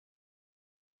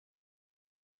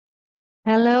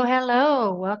Hello,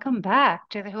 hello. Welcome back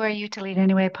to the Who Are You to Lead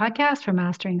Anyway podcast for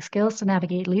mastering skills to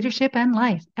navigate leadership and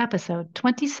life, episode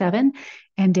 27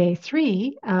 and day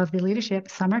 3 of the Leadership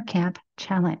Summer Camp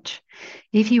Challenge.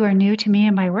 If you are new to me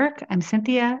and my work, I'm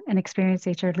Cynthia, an experienced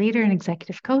HR leader and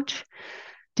executive coach.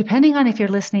 Depending on if you're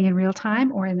listening in real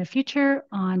time or in the future,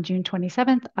 on June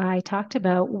 27th, I talked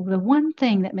about the one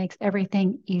thing that makes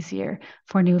everything easier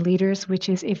for new leaders, which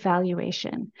is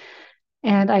evaluation.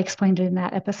 And I explained it in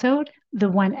that episode. The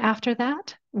one after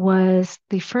that was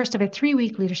the first of a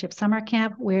 3-week leadership summer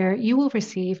camp where you will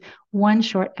receive one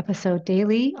short episode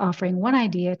daily, offering one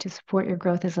idea to support your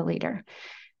growth as a leader.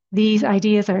 These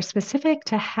ideas are specific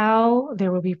to how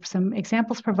there will be some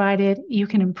examples provided you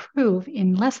can improve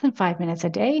in less than 5 minutes a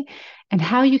day and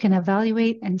how you can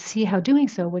evaluate and see how doing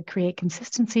so would create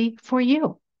consistency for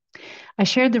you. I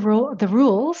shared the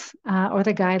rules or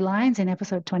the guidelines in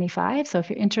episode 25. So if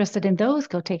you're interested in those,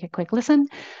 go take a quick listen.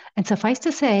 And suffice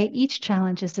to say, each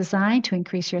challenge is designed to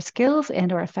increase your skills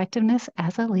and or effectiveness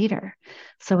as a leader.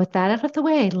 So with that out of the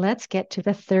way, let's get to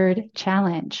the third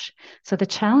challenge. So the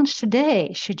challenge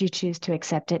today, should you choose to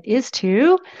accept it, is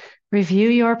to review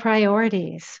your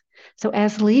priorities. So,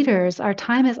 as leaders, our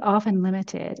time is often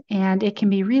limited, and it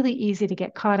can be really easy to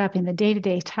get caught up in the day to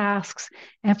day tasks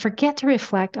and forget to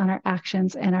reflect on our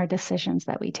actions and our decisions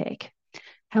that we take.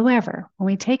 However, when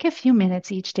we take a few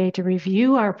minutes each day to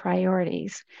review our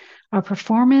priorities, our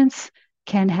performance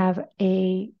can have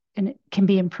can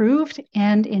be improved,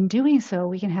 and in doing so,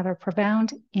 we can have a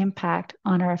profound impact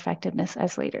on our effectiveness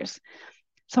as leaders.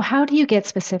 So, how do you get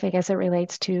specific as it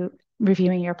relates to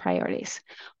reviewing your priorities?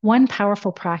 One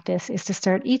powerful practice is to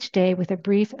start each day with a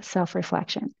brief self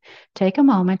reflection. Take a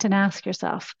moment and ask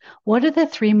yourself, what are the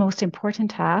 3 most important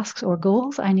tasks or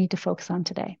goals I need to focus on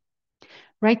today?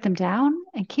 Write them down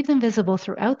and keep them visible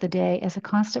throughout the day as a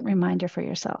constant reminder for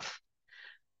yourself.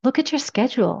 Look at your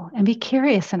schedule and be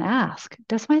curious and ask,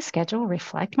 does my schedule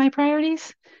reflect my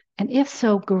priorities? And if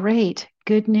so, great,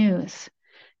 good news.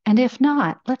 And if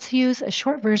not, let's use a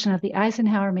short version of the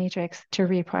Eisenhower matrix to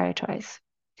reprioritize.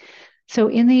 So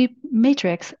in the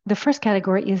matrix, the first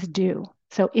category is do.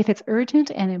 So if it's urgent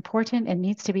and important and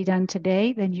needs to be done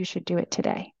today, then you should do it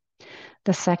today.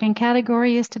 The second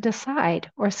category is to decide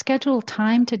or schedule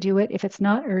time to do it if it's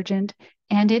not urgent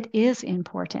and it is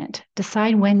important.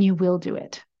 Decide when you will do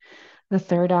it. The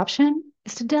third option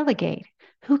is to delegate.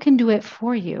 Who can do it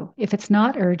for you if it's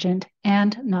not urgent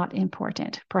and not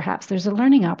important? Perhaps there's a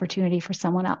learning opportunity for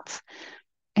someone else.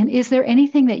 And is there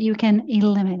anything that you can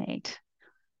eliminate?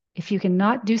 If you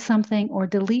cannot do something or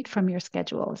delete from your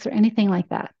schedule, is there anything like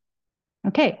that?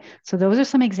 Okay, so those are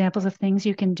some examples of things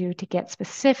you can do to get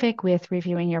specific with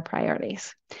reviewing your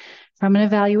priorities. From an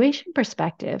evaluation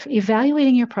perspective,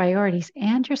 evaluating your priorities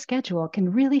and your schedule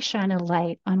can really shine a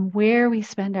light on where we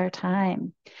spend our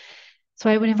time. So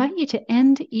I would invite you to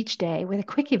end each day with a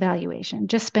quick evaluation.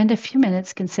 Just spend a few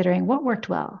minutes considering what worked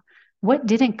well, what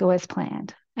didn't go as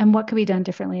planned, and what could be done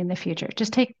differently in the future.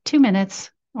 Just take 2 minutes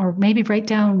or maybe write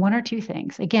down 1 or 2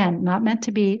 things. Again, not meant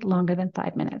to be longer than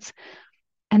 5 minutes.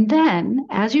 And then,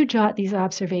 as you jot these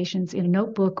observations in a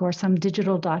notebook or some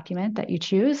digital document that you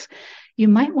choose, you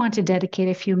might want to dedicate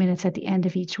a few minutes at the end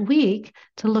of each week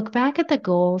to look back at the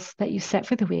goals that you set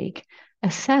for the week,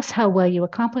 assess how well you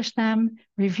accomplished them,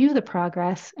 review the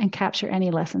progress, and capture any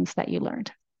lessons that you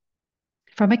learned.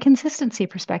 From a consistency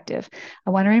perspective, I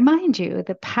want to remind you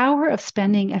the power of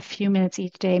spending a few minutes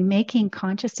each day making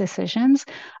conscious decisions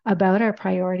about our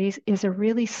priorities is a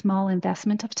really small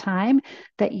investment of time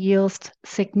that yields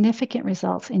significant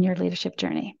results in your leadership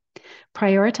journey.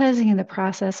 Prioritizing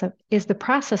is the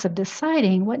process of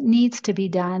deciding what needs to be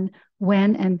done,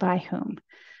 when, and by whom.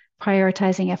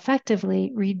 Prioritizing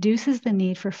effectively reduces the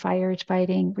need for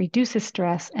firefighting, reduces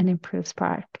stress, and improves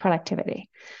productivity.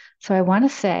 So I want to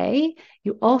say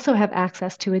you also have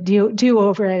access to a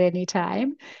do-over at any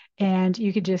time, and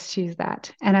you could just choose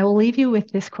that. And I will leave you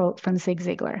with this quote from Zig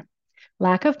Ziglar.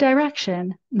 Lack of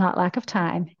direction, not lack of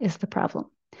time, is the problem.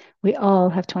 We all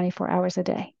have 24 hours a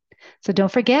day. So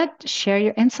don't forget, share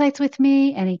your insights with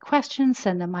me. Any questions,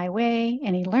 send them my way.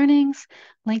 Any learnings,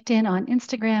 LinkedIn on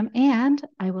Instagram, and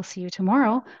I will see you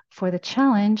tomorrow for the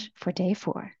challenge for day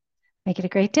 4. Make it a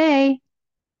great day.